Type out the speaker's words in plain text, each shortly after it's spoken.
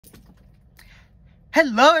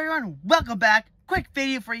Hello everyone, welcome back. Quick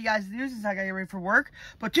video for you guys. The news is I gotta get ready for work.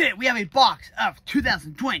 But today we have a box of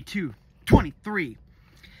 2022-23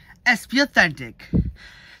 SP Authentic.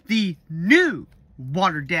 The new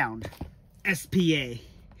watered down SPA.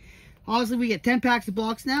 Obviously we get 10 packs a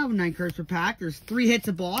box now, 9 cards per pack. There's 3 hits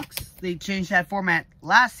a box. They changed that format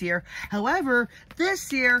last year. However,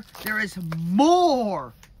 this year there is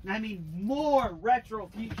more. I mean more retro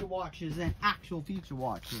future watches than actual future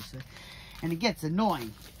watches. And it gets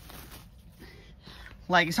annoying.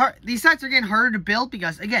 Like, it's hard. These sets are getting harder to build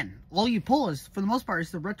because, again, all you pull is, for the most part, is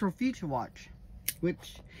the retro future watch,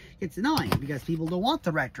 which gets annoying because people don't want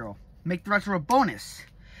the retro. Make the retro a bonus.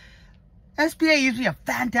 SPA used to be a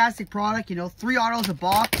fantastic product, you know, 3 autos a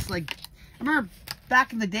box. Like, I remember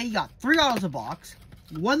back in the day, you got 3 autos a box.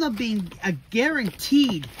 One of them being a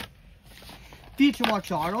guaranteed future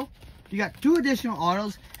watch auto. You got 2 additional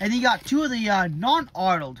autos, and then you got 2 of the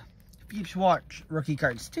non-autoed Future Watch rookie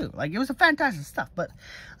cards too. Like, it was a fantastic stuff. But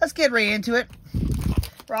let's get right into it.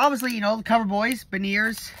 We're obviously, you know, the cover boys,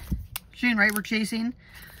 Beniers, Shane Wright we're chasing.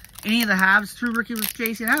 Any of the halves, True Rookie we're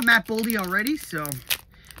chasing. I have Matt Boldy already, so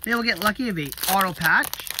maybe we'll get lucky of a auto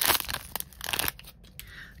patch.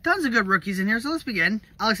 Tons of good rookies in here, so let's begin.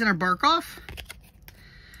 Alexander Barkov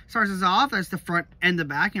starts us off. That's the front and the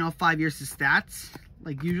back, you know, 5 years of stats,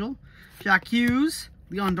 like usual. Jack Hughes,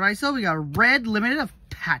 Leon Draisaitl. We got a red limited of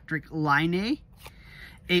Patrick Laine,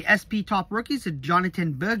 a SP top rookies of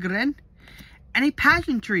Jonathan Berggren, and a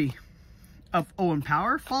pageantry of Owen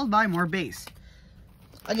Power, followed by more base.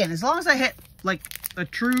 Again, as long as I hit like a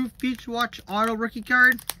true Future Watch auto rookie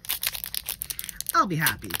card, I'll be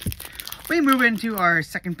happy. We move into our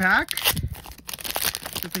second pack.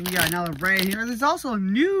 Looks like we got another red here. There's also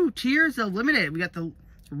new tiers of limited. We got the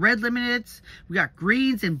red limiteds. We got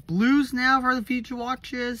greens and blues now for the Future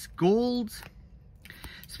Watches. Golds.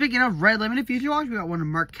 Speaking of red limited Future Watch, we got one of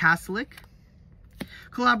Mark Kastelic.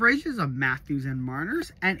 Collaborations of Matthews and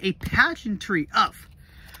Marners. And a pageantry of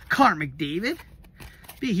Connor McDavid.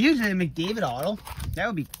 Be huge in a McDavid auto. That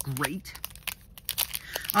would be great.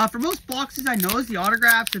 For most boxes, I noticed the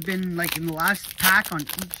autographs have been like in the last pack on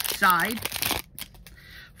each side.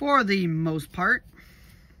 For the most part.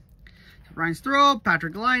 Ryan Strome,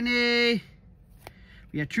 Patrick Laine.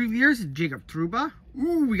 We got True Years of Jacob Trouba.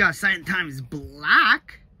 Ooh, we got Silent Times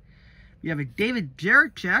Black. We have a David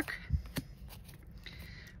Jiricek.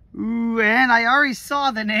 Ooh, and I already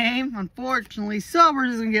saw the name, unfortunately, so we're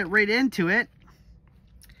just going to get right into it.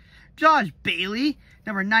 Josh Bailey,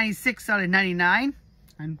 number 96 out of 99.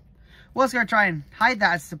 And was going to try and hide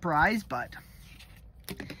that surprise, but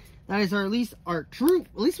that is at least our true,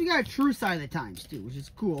 at least we got a true side of the times too, which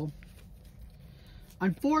is cool.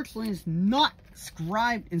 Unfortunately, it's not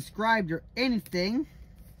inscribed or anything.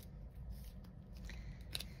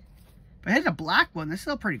 But I hit a black one. That's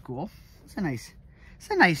still pretty cool. It's a nice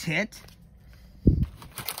hit.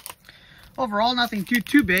 Overall, nothing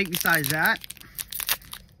too big besides that.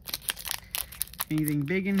 Anything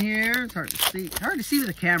big in here? It's hard to see. It's hard to see with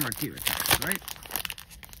the camera too, right?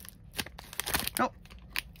 Nope.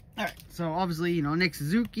 Alright, so obviously, you know, Nick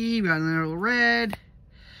Suzuki, we got another little red.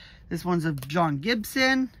 This one's of John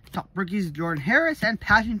Gibson. Top rookies, Jordan Harris, and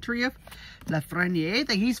pageantry of Lafreniere. I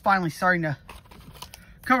think he's finally starting to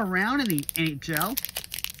come around in the NHL.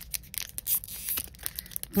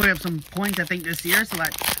 Put up some points, I think, this year, so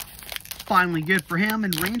that's finally good for him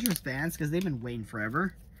and Rangers fans, because they've been waiting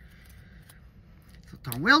forever. So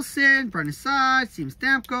Tom Wilson, Brendan Saad, Steven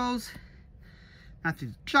Stamkos,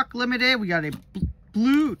 Matthew Chuck Limited. We got a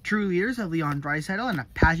blue True Leaders of Leon Draisaitl and a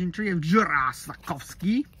pageantry of Juraj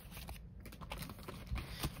Slafkovsky.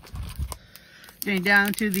 Getting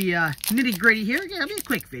down to the nitty gritty here. Yeah, it'll be a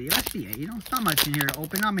quick video. That's the you know, it's not much in here to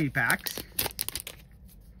open, not many packs.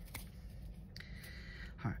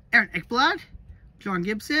 All right. Aaron Ekblad, John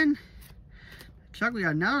Gibson, Chuck. We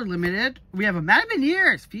got another limited. We have a Matt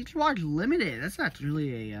Beniers Future Watch limited. That's not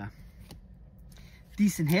really a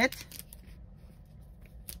decent hit.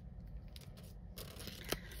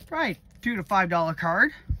 Probably $2 to $5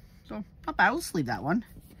 card. So not bad. We'll sleeve that one.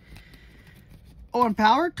 Owen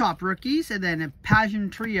Power, top rookies, and then a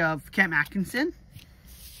pageantry of Cam Atkinson.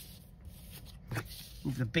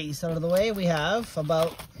 Move the base out of the way. We have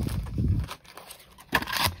about,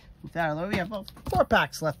 move that out of the way. We have about 4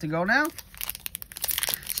 packs left to go now.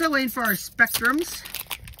 Still waiting for our Spectrums.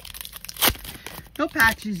 No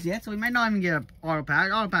patches yet, so we might not even get an auto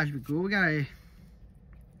patch. Auto patch would be cool. We got a,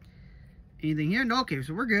 anything here? No, okay,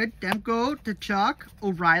 so we're good. Demko, Tkachuk,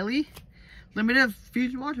 O'Reilly, limited of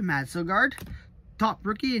Future Watch, Matt Sogard. Top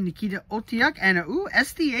rookie and Nikita Otiak, and a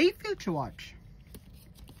STA Future Watch.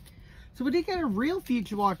 So we did get a real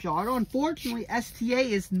Future Watch auto. Unfortunately,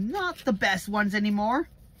 STA is not the best ones anymore.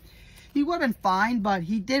 He would have been fine, but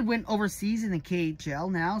he did win overseas in the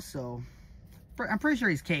KHL now, so I'm pretty sure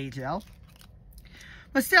he's KHL.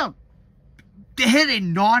 But still, to hit a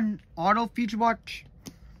non-auto Future Watch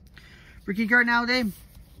rookie card nowadays,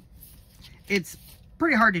 it's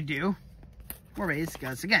pretty hard to do.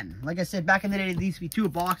 Because again, like I said, back in the day, these used to be 2 a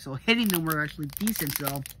box, so hitting them were actually decent.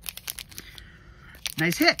 So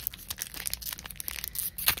nice hit.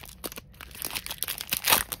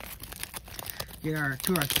 Get our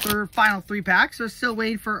final 3 packs. So still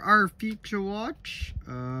waiting for our Future Watch.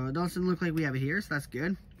 Doesn't look like we have it here, so that's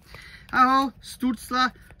good. Oh,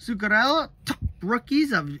 Stützle, Zuccarello,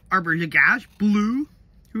 rookies of Arbor Lagash, blue.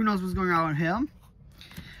 Who knows what's going on with him?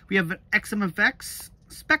 We have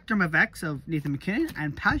Spectrum effects of Nathan McKinnon,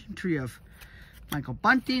 and Pageantry of Michael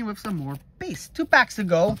Bunting with some more base. 2 packs to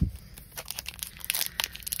go.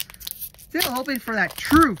 Still hoping for that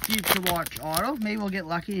true Future Watch auto. Maybe we'll get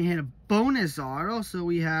lucky and hit a bonus auto. So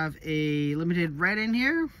we have a limited red in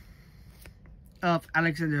here of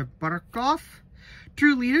Alexander Barkov.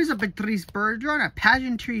 True leaders of Patrice Bergeron. A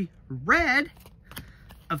Pageantry red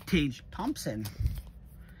of Tage Thompson.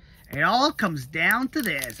 It all comes down to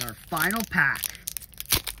this, our final pack.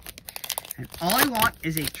 And all I want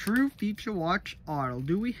is a true Future Watch auto.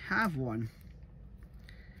 Do we have one?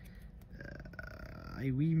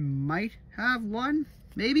 We might have one.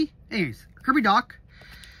 Maybe. Anyways, Kirby Dach,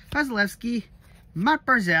 Vasilevsky, Matt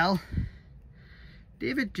Barzal,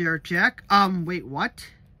 David Jiricek. Wait, what?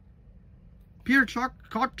 Peter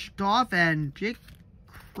Kochetkov and Jake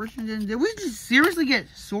Christensen. Did we just seriously get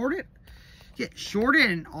shorted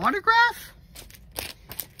an autograph?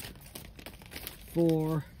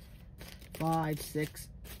 4, 5, 6,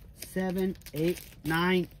 7, 8,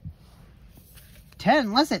 9, 10.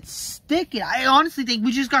 Unless it's sticky. I honestly think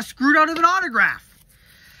we just got screwed out of an autograph.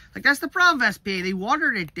 Like, that's the problem with SPA. They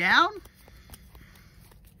watered it down.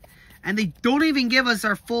 And they don't even give us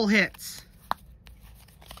our full hits.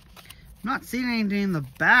 I'm not seeing anything in the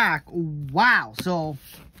back. Wow. So,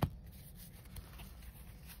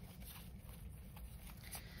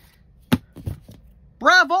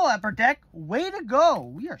 bravo, Upper Deck. Way to go.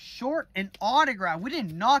 We are short an autograph. We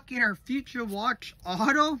did not get our Future Watch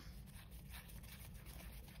auto.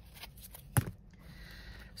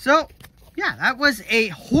 So, yeah, that was a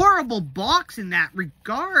horrible box in that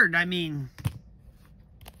regard. I mean,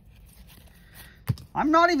 I'm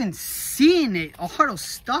not even seeing it auto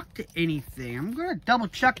stuck to anything. I'm going to double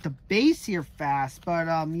check the base here fast, but,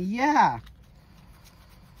 yeah.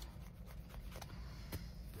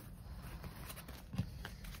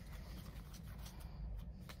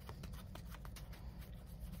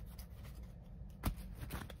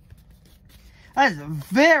 That is a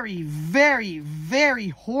very, very, very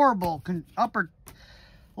horrible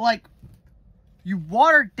like, you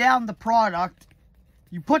watered down the product,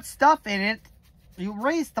 you put stuff in it, you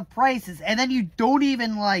raise the prices, and then you don't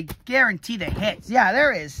even, like, guarantee the hits. Yeah,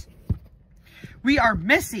 there is. We are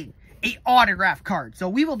missing a autograph card. So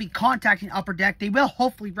we will be contacting Upper Deck. They will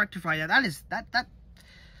hopefully rectify that.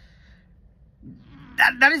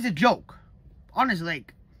 That is a joke. Honestly,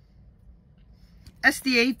 like,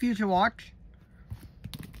 SDA Future Watch.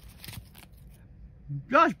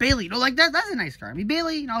 Josh Bailey, you know, like, that's a nice card. I mean,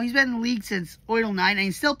 Bailey, you know, he's been in the league since 09, and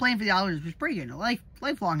he's still playing for the Islanders, which is pretty good. You know,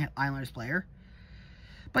 lifelong Islanders player.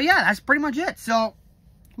 But yeah, that's pretty much it. So,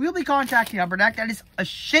 we'll be contacting Upper Deck. That is a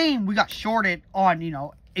shame we got shorted on, you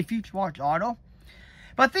know, a Future Watch auto.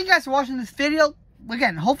 But thank you guys for watching this video.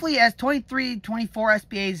 Again, hopefully as 23, 24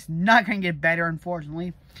 SPA is not going to get better,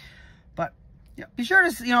 unfortunately. But, you know, be sure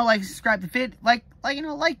to, you know, like, subscribe to the like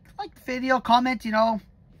the video, comment, you know,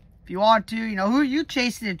 if you want to, you know, who are you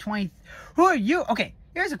chasing in okay,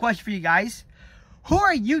 here's a question for you guys. Who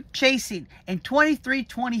are you chasing in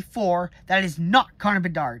 23-24 that is not Connor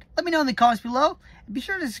Bedard? Let me know in the comments below. And be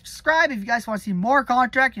sure to subscribe if you guys want to see more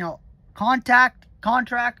content. Content.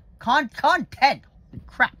 Holy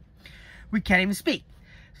crap. We can't even speak.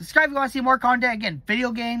 Subscribe if you want to see more content. Again,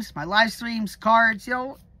 video games, my live streams, cards, you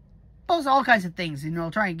know, post all kinds of things, you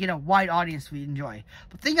know, try and get a wide audience we enjoy.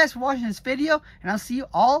 But thank you guys for watching this video, and I'll see you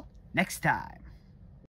all next time.